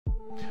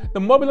The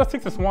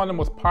Mobula7 is one of the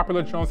most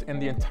popular drones in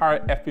the entire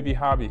FPV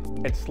hobby.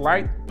 It's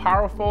light,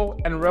 powerful,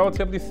 and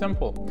relatively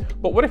simple.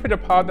 But what if you're the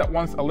pilot that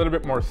wants a little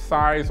bit more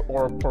size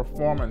or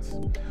performance?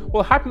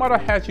 Well,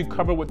 HappyModel has you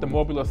covered with the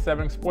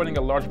Mobula7, sporting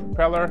a larger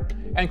propeller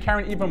and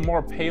carrying even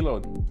more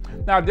payload.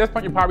 Now at this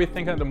point you're probably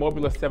thinking that the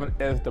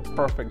Mobula7 is the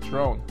perfect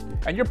drone,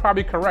 and you're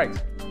probably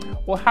correct.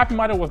 Well,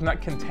 HappyModel was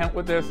not content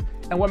with this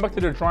and went back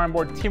to the drawing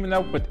board, teaming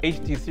up with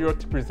HDZero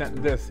to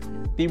present this,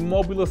 the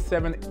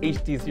Mobula7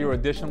 HDZero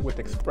edition with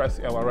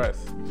ExpressLRS.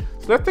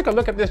 So let's take a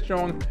look at this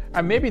drone,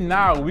 and maybe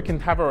now we can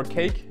have our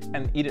cake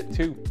and eat it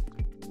too.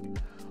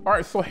 All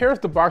right, so here's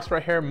the box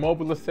right here,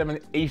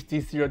 Mobula7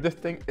 HDZero. This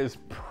thing is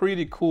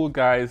pretty cool,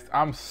 guys.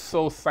 I'm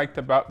so psyched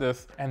about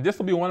this, and this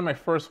will be one of my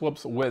first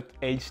whoops with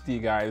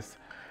HD, guys.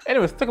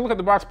 Anyways, take a look at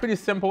the box. Pretty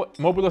simple.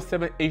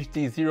 Mobula7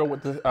 HDZero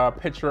with the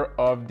picture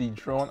of the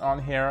drone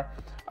on here.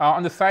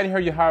 On the side here,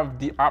 you have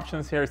the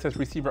options here. It says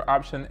receiver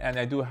option, and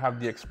I do have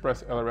the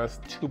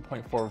ExpressLRS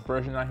 2.4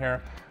 version on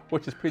here,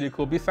 which is pretty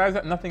cool. Besides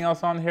that, nothing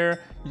else on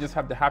here. You just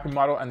have the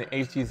HappyModel and the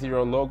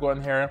HDZero logo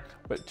in here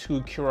with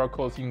 2 QR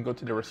codes. You can go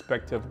to the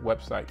respective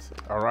websites.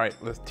 All right,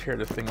 let's tear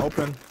this thing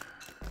open.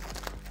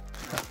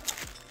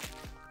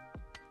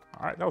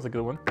 All right, that was a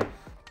good one.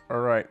 All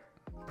right.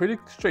 Pretty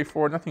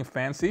straightforward, nothing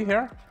fancy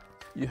here.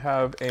 You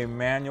have a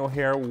manual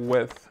here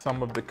with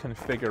some of the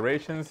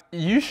configurations.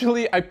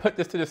 Usually I put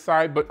this to the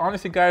side, but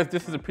honestly guys,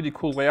 this is a pretty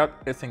cool layout.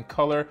 It's in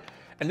color,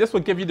 and this will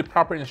give you the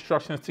proper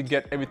instructions to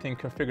get everything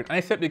configured. And I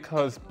said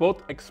because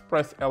both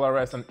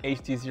ExpressLRS and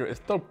HDZero is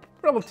still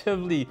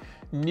relatively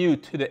new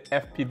to the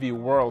FPV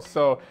world.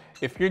 So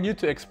if you're new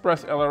to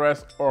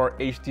ExpressLRS or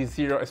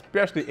HDZero,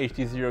 especially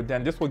HDZero,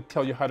 then this will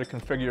tell you how to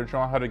configure your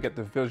drone, how to get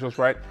the visuals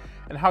right,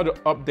 and how to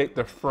update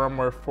the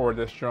firmware for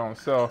this drone.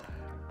 So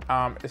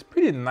it's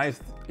pretty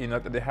nice, you know,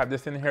 that they have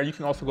this in here. You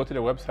can also go to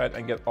their website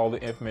and get all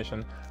the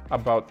information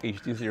about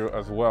HDZero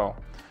as well.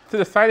 To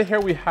the side here,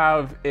 we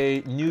have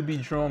a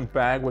newbie drone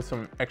bag with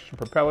some extra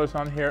propellers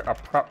on here, a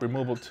prop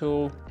removal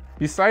tool.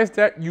 Besides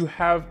that, you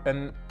have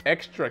an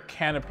extra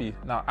canopy.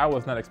 Now, I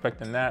was not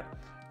expecting that.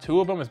 2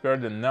 of them is better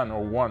than none,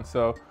 or 1.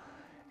 So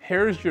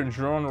here's your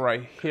drone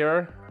right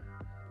here.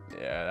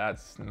 Yeah,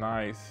 that's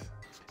nice.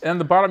 And on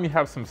the bottom, you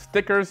have some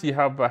stickers. You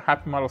have a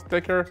HappyModel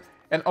sticker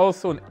and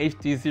also an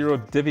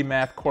HDZero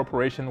Divimath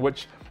Corporation,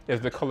 which is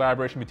the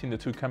collaboration between the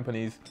 2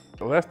 companies.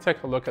 So let's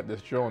take a look at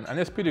this drone. And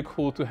it's pretty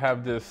cool to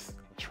have this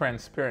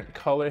transparent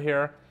color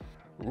here.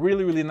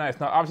 Really, really nice.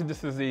 Now, obviously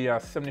this is a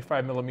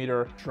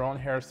 75mm drone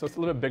here, so it's a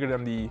little bit bigger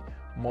than the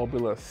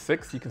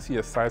Mobula6. You can see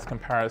a size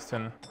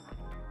comparison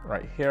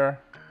right here.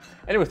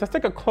 Anyways, let's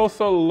take a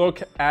closer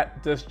look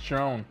at this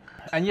drone.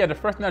 And yeah, the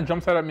first thing that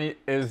jumps out at me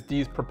is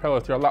these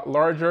propellers. They're a lot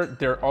larger.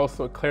 They're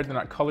also clear. They're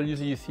not colored.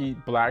 Usually you see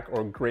black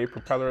or gray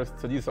propellers,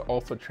 so these are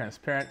also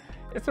transparent.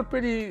 It's a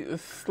pretty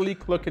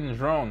sleek looking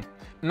drone.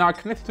 Now,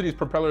 connected to these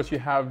propellers, you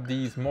have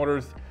these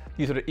motors.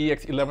 These are the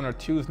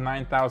EX11R2s,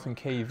 9,000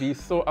 kV,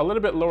 so a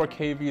little bit lower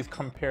kVs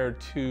compared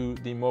to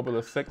the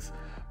Mobula6,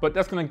 but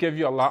that's gonna give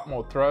you a lot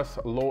more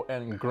thrust, low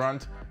end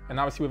grunt, and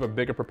obviously we have a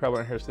bigger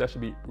propeller in here, so that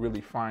should be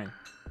really fine.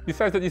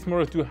 Besides that, these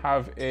motors do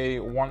have a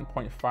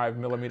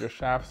 1.5mm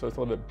shaft, so it's a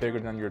little bit bigger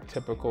than your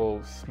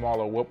typical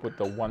smaller whoop with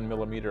the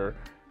 1mm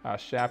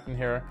shaft in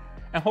here.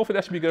 And hopefully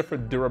that should be good for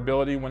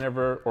durability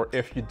whenever or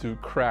if you do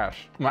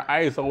crash. My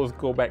eyes always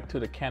go back to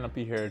the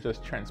canopy here,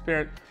 just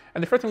transparent.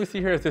 And the first thing we see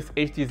here is this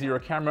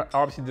HDZero camera.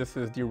 Obviously this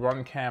is the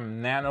RunCam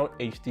Nano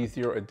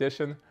HDZero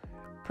edition.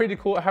 Pretty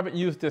cool. I haven't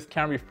used this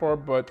camera before,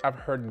 but I've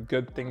heard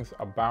good things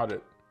about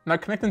it. Now,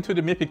 connecting to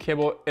the MIPI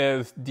cable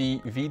is the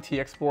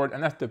VTX board,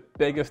 and that's the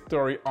biggest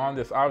story on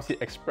this. Obviously,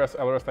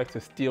 ExpressLRS likes to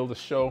steal the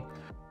show.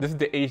 This is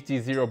the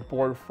HDZero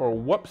board for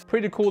whoops.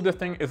 Pretty cool. This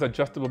thing is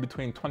adjustable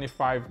between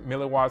 25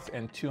 milliwatts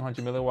and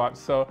 200 milliwatts,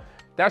 so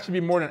that should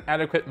be more than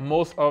adequate.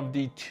 Most of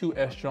the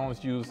 2S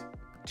drones use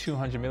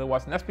 200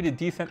 milliwatts, and that's pretty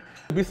decent.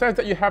 Besides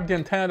that, you have the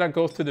antenna that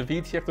goes to the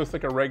VTX. Looks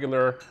like a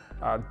regular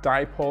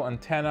dipole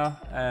antenna,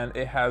 and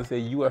it has a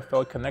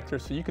UFL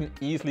connector, so you can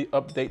easily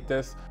update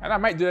this, and I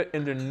might do it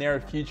in the near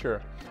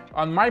future.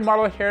 On my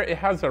model here, it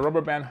has a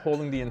rubber band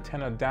holding the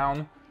antenna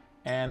down,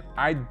 and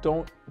I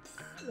don't,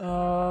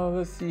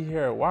 let's see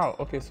here. Wow,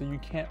 okay, so you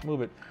can't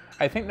move it.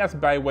 I think that's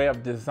by way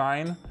of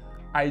design.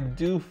 I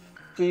do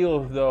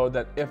feel though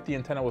that if the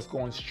antenna was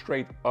going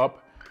straight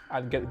up,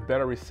 I'd get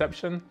better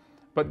reception.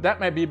 But that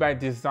might be by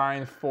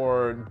design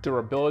for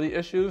durability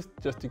issues,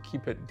 just to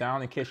keep it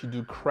down in case you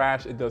do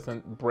crash, it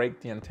doesn't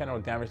break the antenna or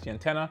damage the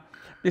antenna.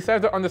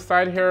 Besides that, on the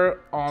side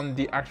here, on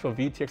the actual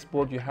VTX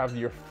board, you have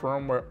your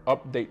firmware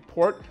update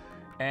port.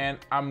 And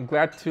I'm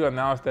glad to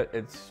announce that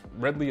it's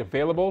readily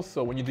available.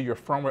 So when you do your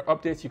firmware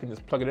updates, you can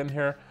just plug it in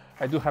here.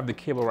 I do have the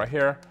cable right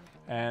here.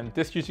 And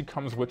this usually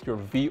comes with your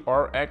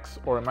VRX,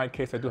 or in my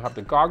case, I do have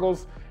the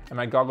goggles, and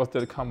my goggles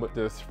did come with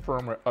this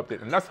firmware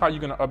update. And that's how you're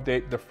gonna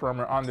update the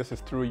firmware on this, is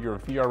through your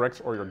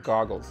VRX or your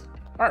goggles.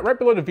 All right, right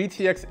below the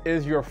VTX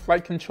is your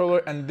flight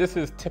controller, and this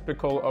is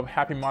typical of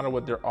HappyModel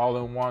with their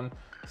all-in-one.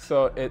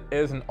 So it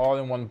is an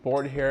all-in-one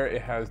board here.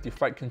 It has the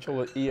flight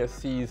controller,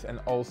 ESCs, and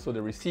also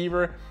the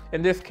receiver.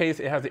 In this case,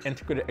 it has the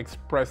integrated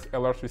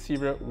ExpressLRS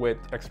receiver with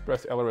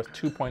ExpressLRS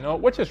 2.0,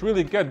 which is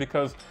really good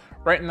because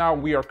right now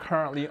we are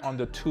currently on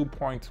the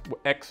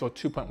 2.x or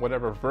 2.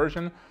 Whatever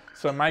version.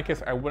 So in my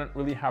case, I wouldn't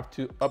really have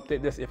to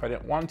update this if I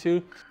didn't want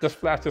to. Just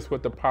flash this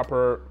with the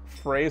proper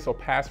phrase or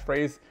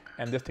passphrase,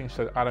 and this thing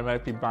should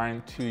automatically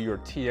bind to your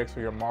TX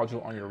or your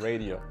module on your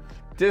radio.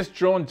 This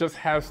drone just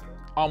has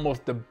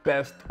almost the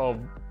best of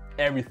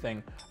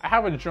everything. I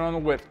have a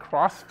drone with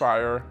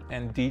Crossfire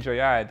and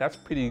DJI. That's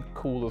pretty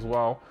cool as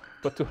well.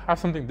 But to have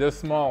something this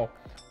small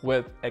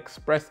with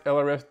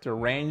ExpressLRS, the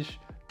range,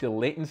 the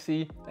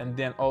latency, and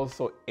then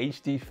also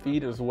HD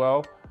feed as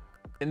well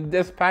in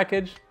this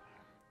package,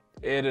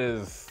 it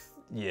is,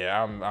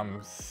 yeah,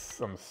 I'm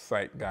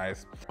psyched,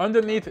 guys.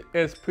 Underneath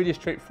is pretty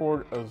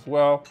straightforward as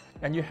well.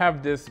 And you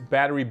have this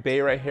battery bay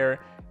right here,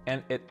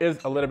 and it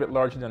is a little bit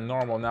larger than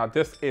normal. Now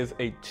this is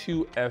a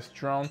 2S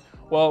drone.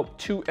 Well,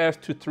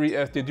 2S to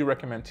 3S, they do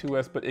recommend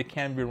 2S, but it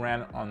can be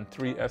ran on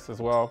 3S as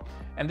well.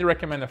 And they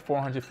recommend a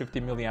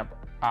 450 milliamp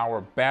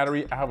hour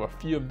battery. I have a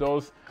few of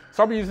those.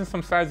 So I'll be using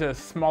some sizes that are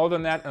smaller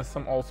than that and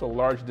some also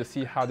large to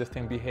see how this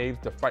thing behaves,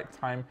 the flight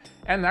time,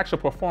 and the actual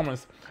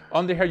performance.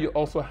 Under here, you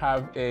also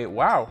have a,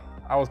 wow,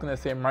 I was gonna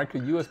say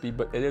micro USB,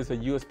 but it is a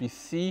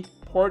USB-C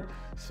port.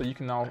 So you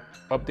can now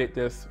update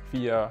this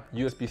via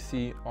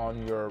USB-C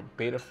on your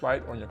beta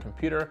flight on your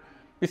computer.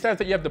 Besides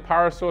that, you have the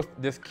power source,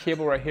 this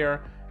cable right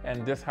here,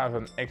 and this has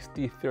an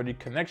XD30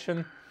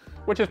 connection,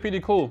 which is pretty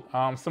cool.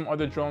 Some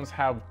other drones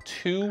have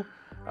two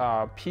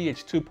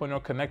PH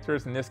 2.0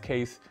 connectors. In this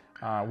case,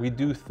 we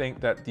do think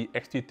that the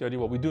XD30,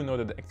 well, we do know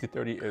that the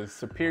XD30 is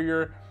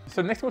superior.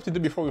 So next what to do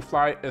before we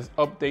fly is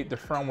update the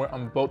firmware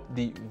on both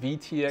the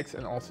VTX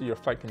and also your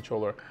flight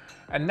controller.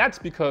 And that's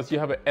because you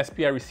have an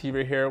SPI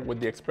receiver here with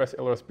the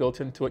ExpressLRS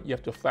built into it. You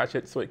have to flash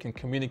it so it can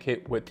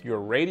communicate with your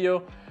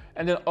radio.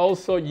 And then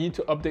also you need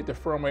to update the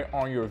firmware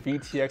on your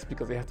VTX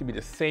because it has to be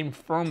the same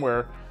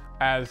firmware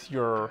as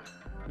your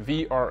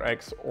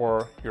VRX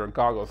or your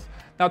goggles.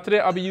 Now today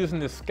I'll be using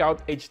the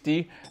Scout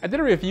HD. I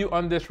did a review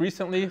on this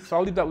recently, so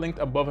I'll leave that linked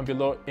above and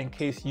below in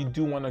case you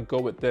do want to go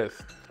with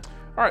this.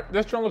 All right,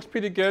 this drone looks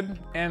pretty good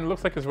and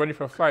looks like it's ready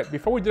for flight.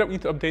 Before we do that, we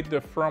need to update the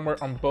firmware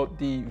on both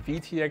the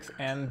VTX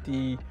and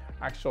the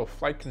actual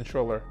flight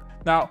controller.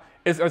 Now,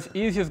 it's as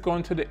easy as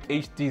going to the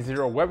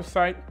HDZero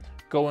website,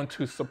 go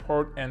into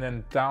support and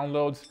then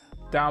downloads,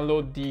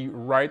 download the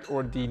right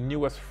or the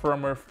newest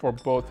firmware for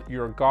both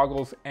your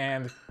goggles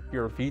and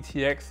your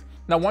VTX.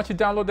 Now, once you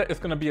download that, it's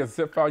gonna be a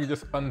zip file. You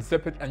just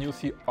unzip it and you'll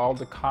see all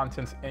the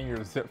contents in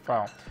your zip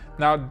file.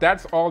 Now,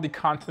 that's all the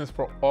contents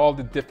for all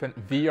the different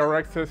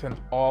VRXs and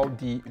all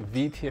the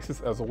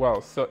VTXs as well.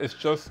 So it's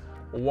just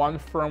one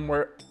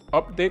firmware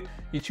update.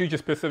 You choose your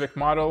specific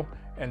model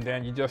and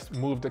then you just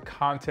move the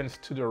contents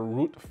to the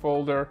root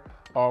folder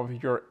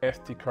of your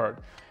SD card.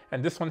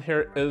 And this one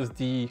here is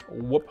the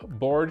whoop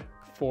board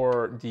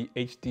for the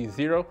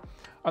HDZero.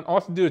 And all I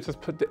have to do is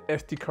just put the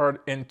SD card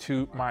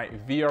into my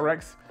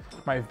VRX.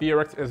 My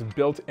VRX is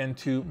built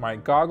into my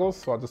goggles,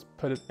 so I'll just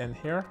put it in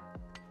here.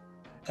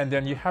 And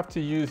then you have to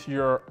use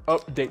your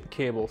update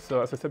cable.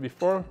 So as I said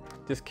before,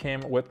 this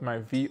came with my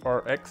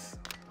VRX.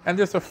 And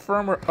there's a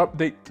firmware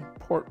update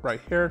port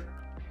right here.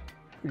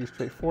 Pretty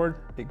straightforward.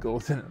 It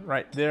goes in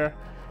right there.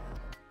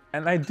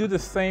 And I do the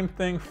same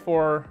thing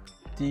for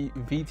the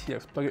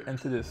VTX. Plug it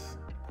into this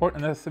port.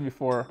 And as I said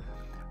before,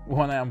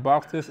 when I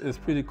unbox this, it's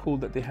pretty cool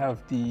that they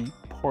have the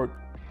port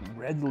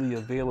readily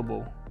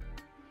available.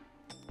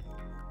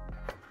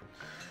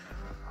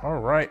 All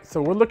right,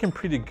 so we're looking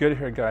pretty good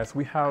here, guys.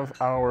 We have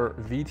our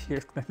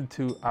VTX connected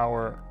to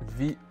our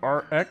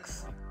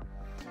VRX.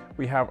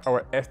 We have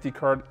our SD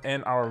card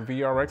in our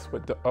VRX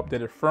with the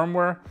updated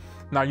firmware.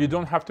 Now, you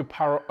don't have to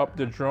power up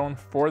the drone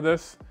for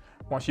this.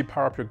 Once you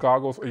power up your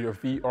goggles or your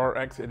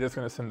VRX, it is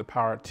gonna send the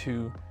power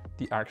to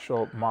the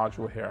actual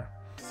module here.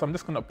 So I'm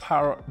just gonna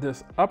power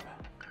this up.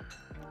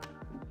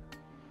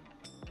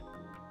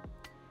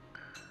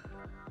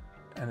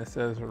 And it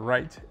says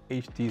right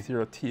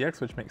HDZero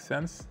TX, which makes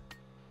sense.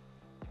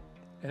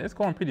 And it's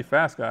going pretty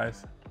fast,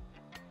 guys.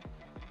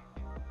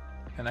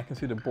 And I can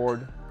see the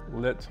board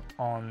lit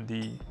on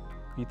the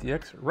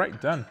VTX. Right,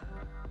 done.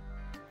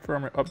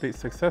 Firmware update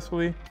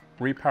successfully.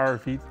 Repower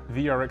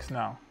VRX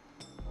now.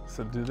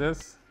 So do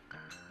this.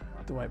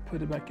 Do I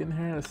put it back in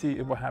here? Let's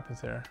see what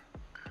happens here.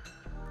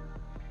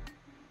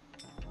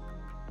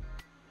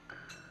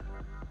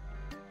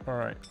 All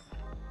right,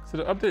 so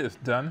the update is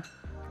done.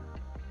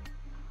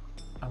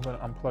 I'm gonna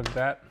unplug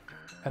that.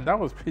 And that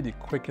was pretty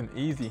quick and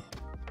easy.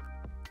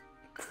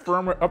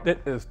 Firmware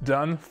update is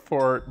done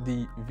for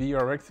the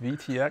VRX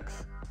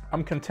VTX.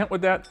 I'm content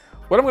with that.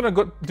 What I'm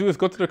gonna do is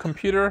go to the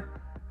computer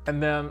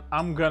and then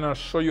I'm gonna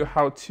show you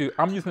how to,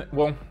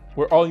 well,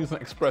 we're all using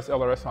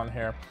ExpressLRS on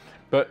here,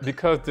 but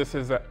because this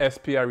is a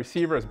SPI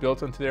receiver, it's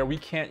built into there, we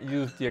can't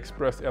use the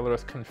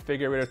ExpressLRS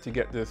configurator to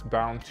get this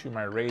bound to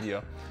my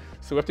radio.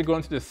 So we have to go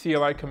into the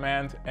CLI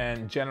command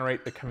and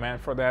generate the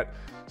command for that.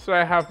 So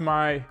I have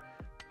my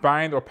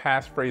bind or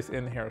passphrase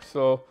in here.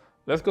 So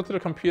let's go to the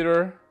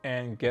computer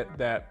and get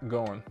that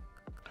going.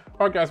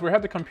 All right guys, we're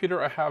at the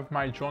computer. I have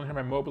my drone here,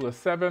 my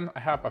Mobula7. I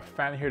have a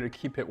fan here to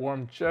keep it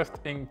warm just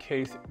in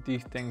case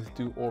these things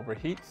do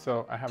overheat.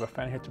 So I have a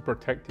fan here to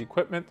protect the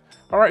equipment.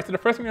 All right, so the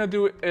first thing we're gonna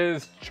do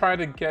is try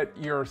to get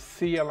your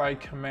CLI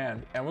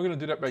command. And we're gonna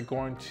do that by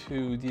going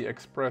to the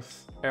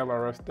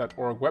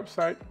ExpressLRS.org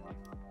website.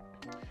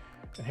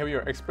 And here we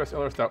are,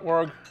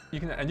 ExpressLRS.org. You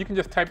can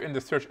just type in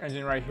the search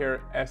engine right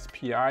here,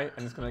 SPI, and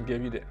it's gonna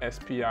give you the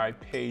SPI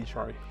page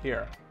right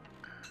here.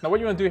 Now what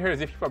you want to do here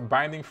is if you have a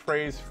binding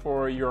phrase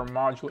for your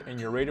module in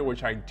your radio,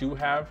 which I do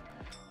have,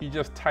 you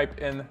just type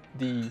in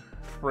the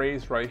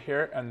phrase right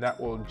here and that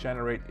will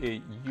generate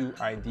a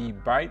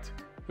UID byte,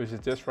 which is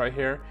this right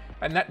here.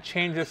 And that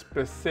changes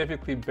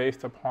specifically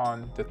based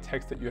upon the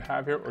text that you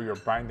have here or your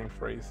binding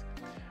phrase.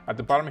 At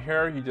the bottom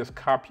here, you just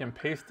copy and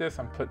paste this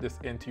and put this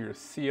into your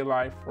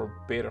CLI for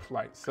beta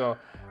flight. So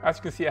as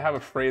you can see, I have a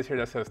phrase here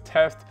that says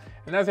test.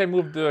 And as I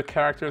move the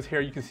characters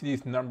here, you can see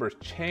these numbers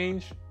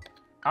change.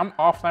 I'm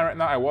offline right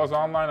now. I was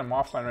online, I'm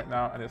offline right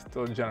now, and it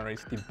still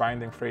generates the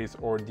binding phrase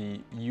or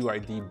the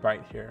UID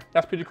byte here.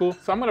 That's pretty cool.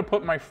 So I'm gonna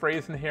put my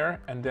phrase in here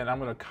and then I'm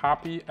gonna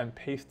copy and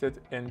paste it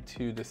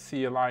into the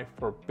CLI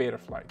for beta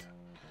flight.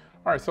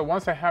 All right, so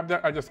once I have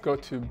that, I just go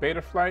to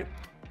beta flight.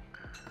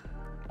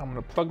 I'm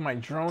gonna plug my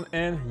drone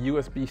in,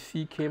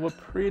 USB-C cable,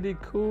 pretty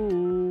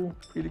cool,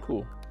 pretty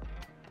cool.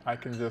 I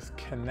can just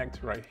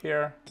connect right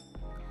here.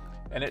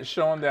 And it's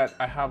showing that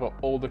I have an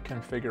older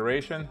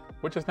configuration,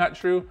 which is not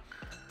true.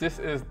 This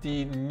is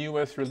the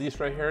newest release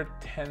right here,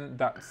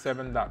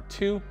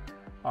 10.7.2.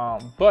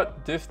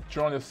 But this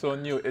drone is so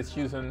new, it's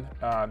using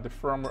the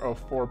firmware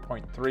of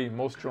 4.3.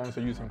 Most drones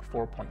are using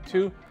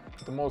 4.2.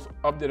 The most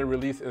updated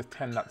release is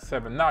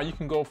 10.7. Now you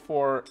can go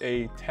for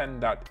a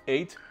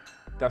 10.8.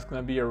 That's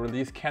gonna be a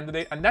release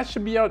candidate. And that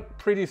should be out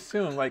pretty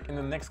soon, like in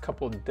the next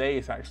couple of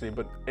days actually,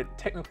 but it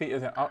technically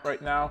isn't out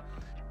right now.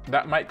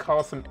 That might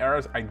cause some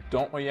errors. I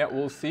don't know yet,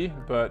 we'll see,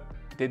 but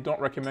they don't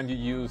recommend you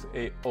use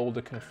a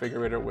older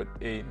configurator with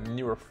a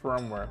newer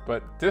firmware.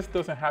 But this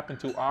doesn't happen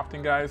too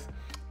often, guys.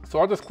 So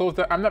I'll just close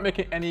that. I'm not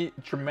making any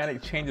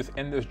dramatic changes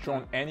in this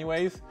drone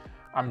anyways.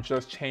 I'm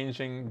just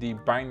changing the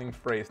binding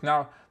phrase.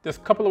 Now, there's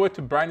a couple of ways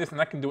to bind this, and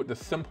I can do it the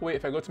simple way.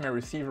 If I go to my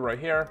receiver right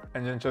here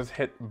and then just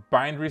hit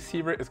bind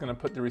receiver, it's gonna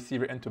put the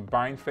receiver into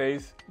bind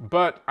phase.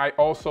 But I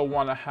also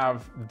wanna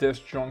have this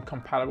drone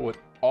compatible with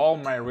all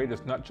my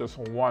radios, not just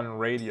one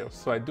radio.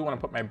 So I do wanna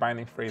put my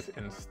binding phrase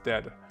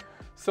instead.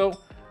 So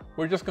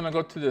we're just gonna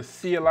go to the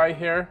CLI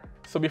here.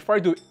 So before I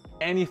do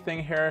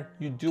anything here,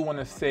 you do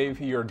wanna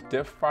save your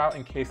diff file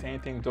in case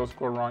anything does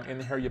go wrong in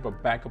here. You have a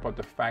backup of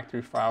the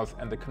factory files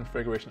and the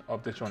configuration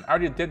of the drone. I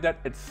already did that,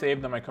 it's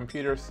saved on my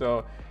computer.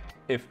 So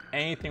if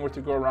anything were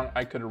to go wrong,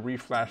 I could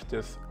reflash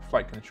this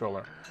flight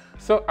controller.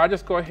 So I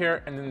just go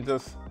here and then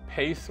just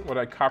paste what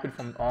I copied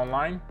from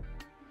online.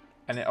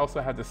 And it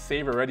also had the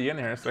save already in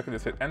here. So I can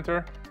just hit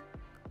enter,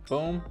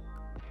 boom,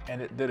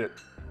 and it did it.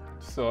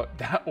 So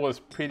that was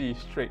pretty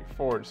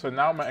straightforward. So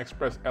now my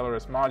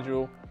ExpressLRS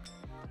module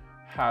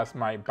has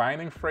my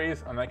binding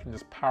phrase and I can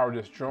just power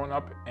this drone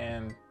up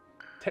and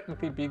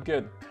technically be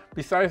good.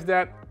 Besides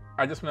that,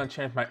 I just want to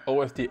change my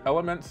OSD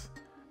elements.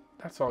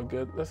 That's all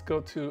good. Let's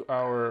go to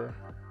our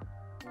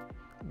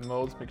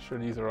modes, make sure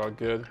these are all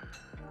good.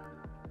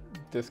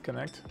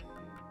 Disconnect.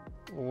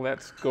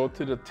 Let's go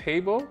to the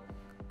table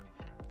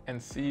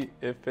and see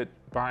if it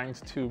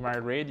binds to my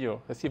radio.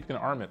 Let's see if we can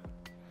arm it.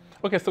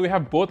 Okay, so we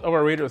have both of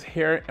our radios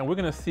here and we're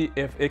gonna see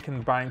if it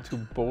can bind to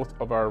both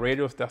of our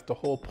radios. That's the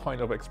whole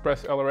point of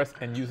ExpressLRS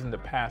and using the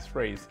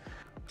passphrase.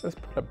 Let's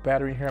put a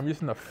battery here. I'm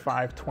using the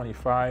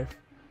 525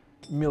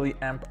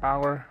 milliamp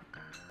hour.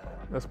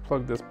 Let's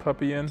plug this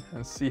puppy in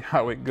and see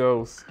how it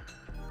goes.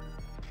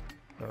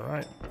 All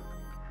right.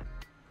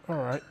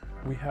 All right,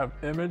 we have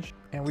image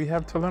and we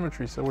have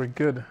telemetry, so we're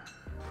good.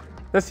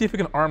 Let's see if we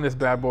can arm this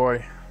bad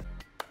boy.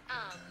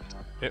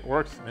 It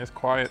works and it's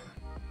quiet.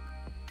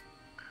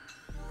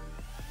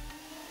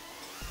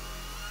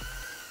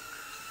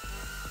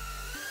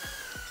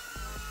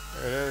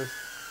 There it is.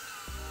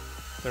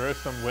 There is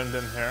some wind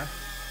in here.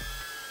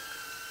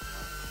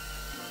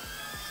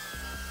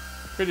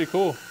 Pretty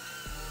cool.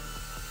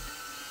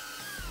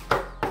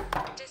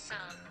 Disarm.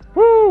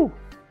 Woo!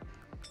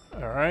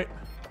 All right.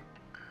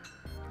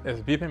 It's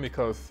beeping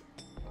because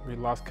we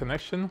lost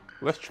connection.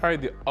 Let's try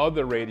the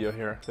other radio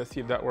here. Let's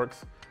see if that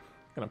works.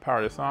 Gonna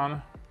power this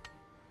on.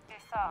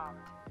 Disarmed.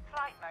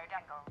 Flight mode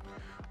angle.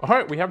 All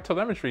right, we have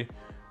telemetry.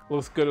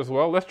 Looks good as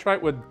well. Let's try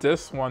it with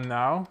this one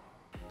now.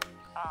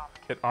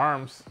 It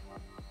arms.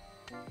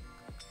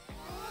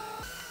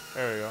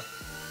 There we go.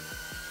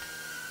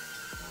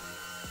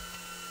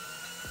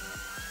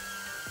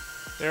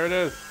 There it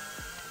is.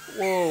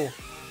 Whoa.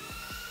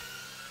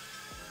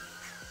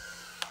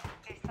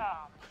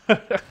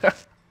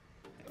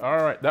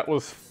 All right, that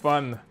was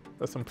fun.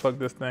 Let's unplug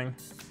this thing.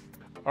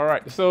 All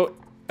right, so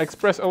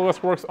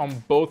ExpressLRS works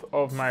on both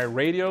of my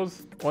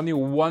radios. Only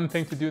one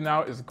thing to do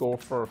now is go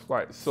for a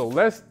flight. So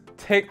let's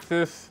take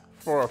this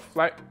for a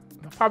flight.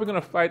 I'm probably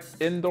gonna fly it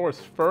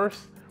indoors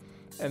first.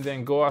 and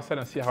then go outside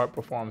and see how it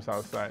performs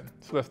outside.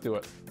 So let's do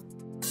it.